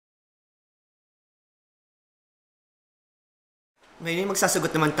Ngayon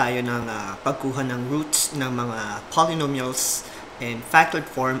magsasagot naman tayo ng pagkuha ng roots ng mga polynomials in factored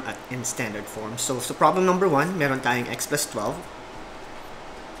form at in standard form. So, sa problem number 1, meron tayong x plus 12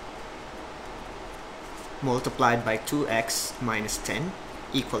 multiplied by 2x minus 10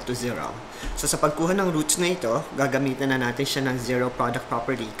 equal to 0. So, sa pagkuha ng roots na ito, gagamitan na natin siya ng zero product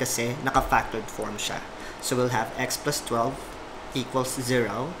property kasi naka-factored form siya. So, we'll have x plus 12 equals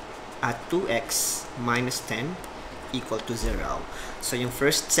 0 at 2x minus 10 equal to 0. So, yung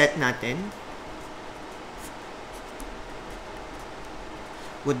first set natin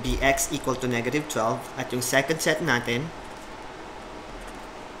would be x equal to negative 12 at yung second set natin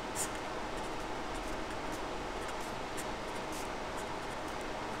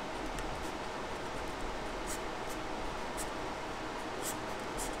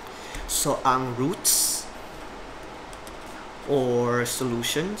so ang roots or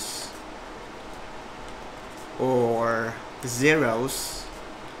solutions or zeros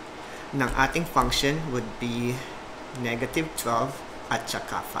ng ating function would be negative 12 at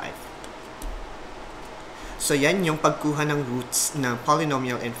saka 5. So, yan yung pagkuha ng roots ng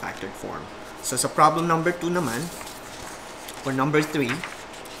polynomial in factored form. So, sa problem number 2 naman, or number 3,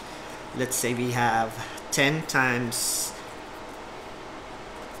 let's say we have 10 times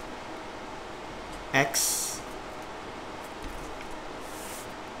x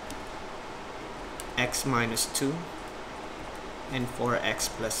minus 2 and 4x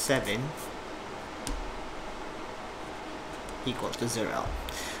plus 7 equal to 0.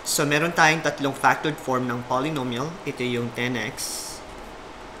 So, meron tayong tatlong factored form ng polynomial. Ito yung 10x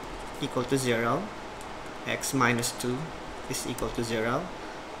equal to 0, x minus 2 is equal to 0,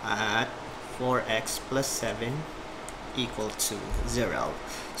 at 4x plus 7 equal to 0.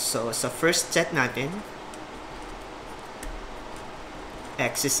 So, sa first set natin,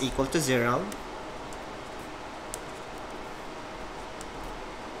 x is equal to 0.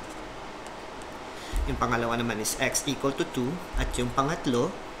 Yung pangalawa naman is x equal to 2. At yung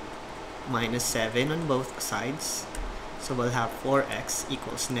pangatlo, minus 7 on both sides. So, we'll have 4x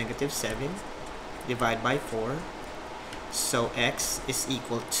equals negative 7 divided by 4. So, x is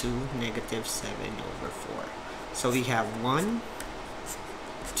equal to negative 7 over 4. So, we have 1,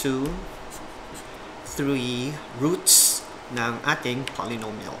 2, 3 roots ng ating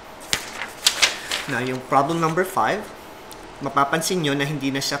polynomial. Now, yung problem number 5, mapapansin nyo na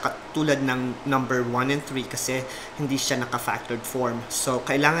hindi na siya katulad ng number 1 and 3 kasi hindi siya naka-factored form. So,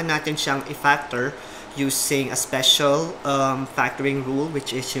 kailangan natin siyang i-factor using a special factoring rule,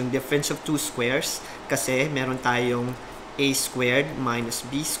 which is yung difference of two squares, kasi meron tayong a squared minus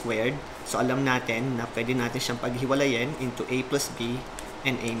b squared. So, alam natin na pwede natin siyang paghiwalayin into a plus b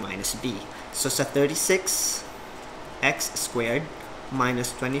and a minus b. So, sa 36, x squared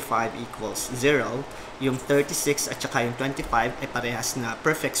minus 25 equals 0, yung 36 at saka yung 25 ay parehas na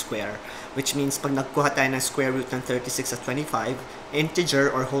perfect square, which means pag nagkuha tayo ng square root ng 36 at 25,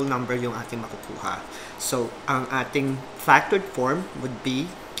 integer or whole number yung ating makukuha. So, ang ating factored form would be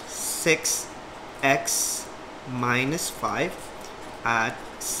 6x minus 5 at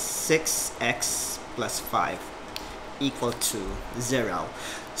 6x plus 5 equal to 0.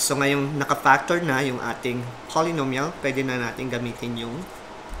 So, ngayong naka-factor na yung ating polynomial, pwede na natin gamitin yung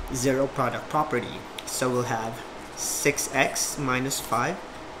zero product property. So, we'll have 6x minus 5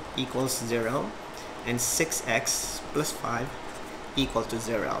 equals 0 and 6x plus 5 equal to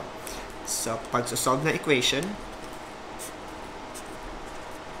 0. So, pag solve na equation,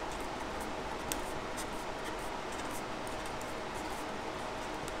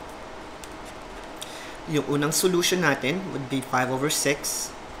 yung unang solution natin would be 5 over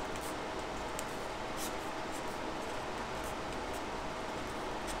 6.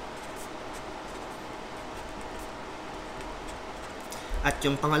 At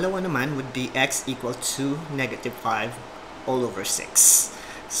yung pangalawa naman would be x equal to negative 5 all over 6.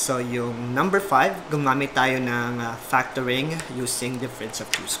 So, yung number 5, gumamit tayo ng factoring using difference of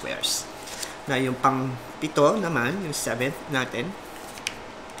two squares. Na yung pang-pito naman, yung 7th natin,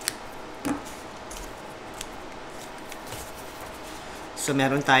 so,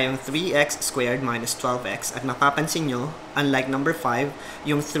 meron tayong 3x squared minus 12x. At mapapansin nyo, unlike number 5,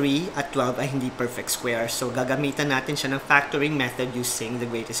 yung 3 at 12 ay hindi perfect square. So, gagamitan natin siya ng factoring method using the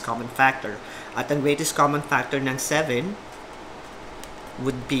greatest common factor. At ang greatest common factor ng 7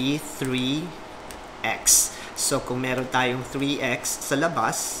 would be 3x. So, kung meron tayong 3x sa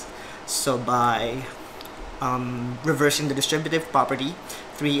labas, so by reversing the distributive property,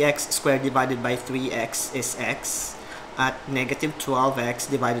 3x squared divided by 3x is x. At negative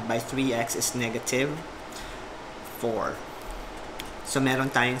 12x divided by 3x is negative 4. So,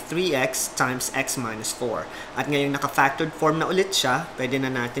 meron tayong 3x times x minus 4. At ngayong naka-factored form na ulit siya, pwede na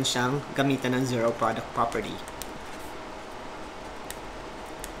natin siyang gamitan ng zero product property.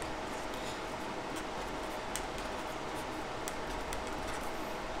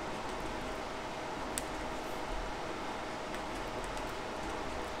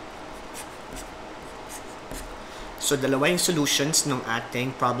 So, dalawa yung solutions ng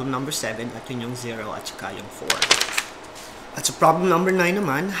ating problem number 7 at yun yung 0 at saka yung 4. At sa problem number 9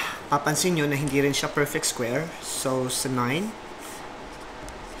 naman, papansin nyo na hindi rin siya perfect square. So, sa 9,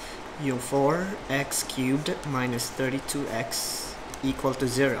 yung 4x cubed minus 32x equal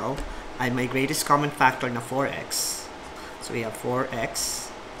to 0 ay may greatest common factor na 4x. So, we have 4x.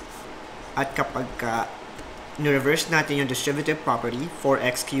 At kapag ni-reverse natin yung distributive property,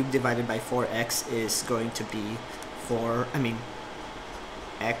 4x cubed divided by 4x is going to be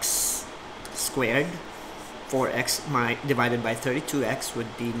x squared. 4x divided by 32x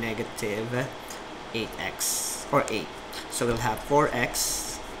would be negative 8x or 8. So we'll have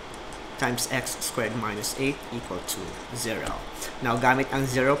 4x times x squared minus 8 equal to 0. Now, gamit ang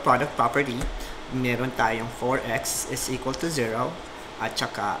zero product property, meron tayong 4x is equal to 0 at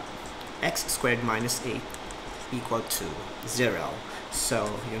saka x squared minus 8 equal to 0.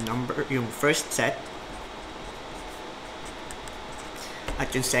 So, yung first set at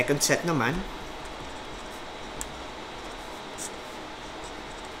yung second set naman,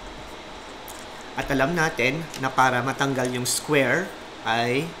 at alam natin na para matanggal yung square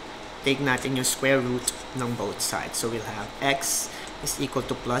ay take natin yung square root ng both sides. So we'll have x is equal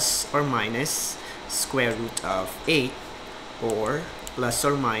to plus or minus square root of 8 or plus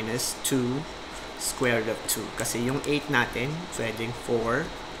or minus 2 square root of 2. Kasi yung 8 natin pwedeng 4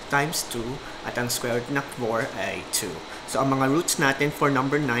 times 2 at ang square root ng 4 ay 2. So, ang mga roots natin for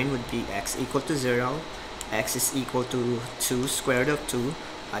number 9 would be x equal to 0, x is equal to 2 square root of 2,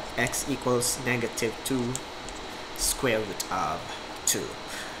 at x equals negative 2 square root of 2.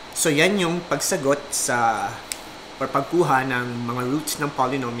 So, yan yung pagsagot sa or pagkuha ng mga roots ng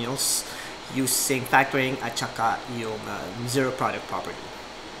polynomials using factoring at saka yung zero product property.